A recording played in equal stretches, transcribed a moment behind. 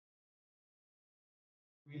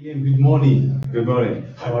William, good morning. Good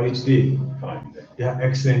morning. How are you today? Fine. Yeah,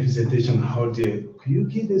 excellent presentation. How there? Could you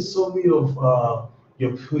give a summary of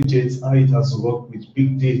your project, how it has worked with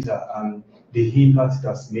big data and the impact it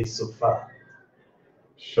has made so far?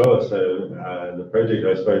 Sure. So the project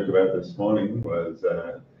I spoke about this morning was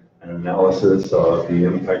an analysis of the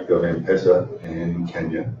impact of M-Pesa in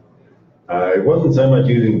Kenya. It wasn't so much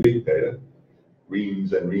using big data,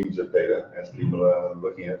 reams and reams of data, as people are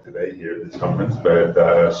looking at today here at this conference, but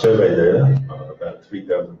survey data of about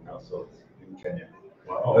 3,000 households in Kenya.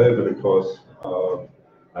 Wow. Over the course of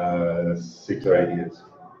 6 or 8 years.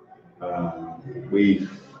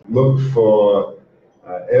 We've looked for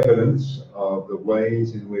evidence of the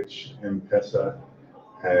ways in which M-Pesa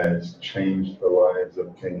has changed the lives of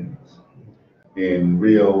Kenyans in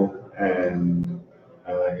real and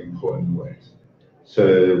important ways.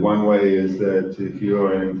 So one way is that if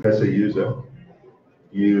you're an M-Pesa user,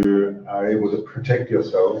 you are able to protect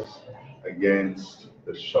yourselves against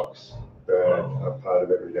the shocks that are part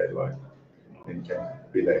of everyday life in Kenya,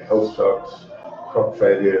 be they health shocks, crop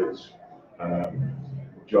failures,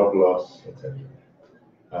 job loss, etc.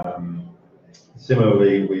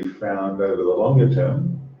 Similarly, we found over the longer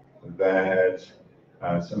term that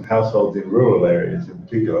some households in rural areas in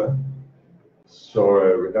particular saw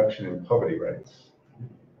a reduction in poverty rates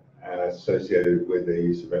associated with the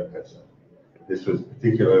use of M-Pesa. This was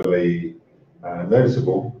particularly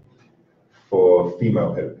noticeable for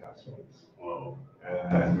female-headed households. Wow.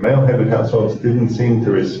 Male-headed households didn't seem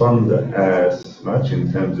to respond as much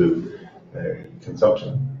in terms of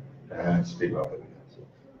consumption as female-headed households.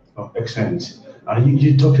 Oh, excellent.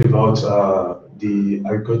 You talked about the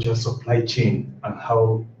agricultural supply chain and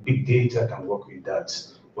how big data can work with that.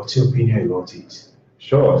 What's your opinion about it?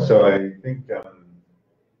 Sure. So I think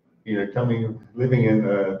living in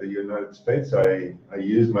the United States, I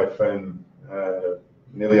use my phone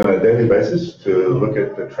nearly on a daily basis to look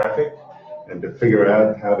at the traffic and to figure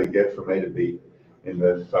out how to get from A to B in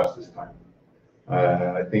the fastest time.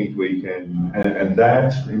 I think we can, and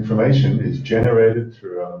that information is generated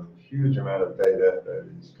through a huge amount of data that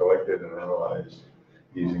is collected and analyzed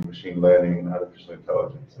using machine learning and artificial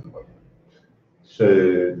intelligence and whatnot.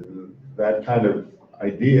 So that kind of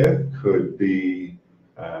idea could be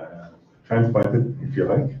transplanted, if you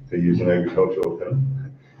like, to use an agricultural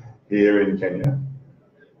term, here in Kenya,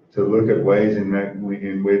 to look at ways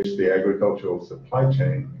in which the agricultural supply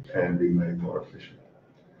chain can be made more efficient.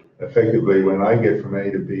 Effectively, when I get from A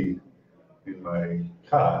to B in my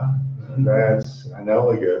car, that's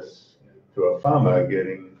analogous to a farmer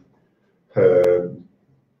getting her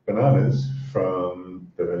bananas from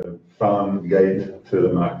the farm gate to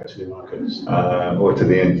the market, or to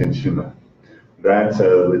the end consumer. That's a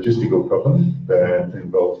logistical problem that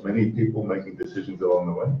involves many people making decisions along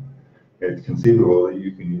the way. It's conceivable that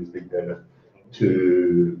you can use big data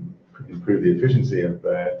to improve the efficiency of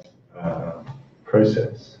that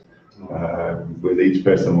process, with each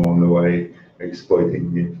person along the way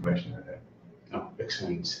exploiting the information they have. Oh,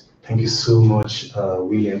 excellent. Thank you so much,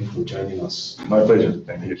 William, for joining us. My pleasure.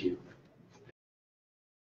 Thank you.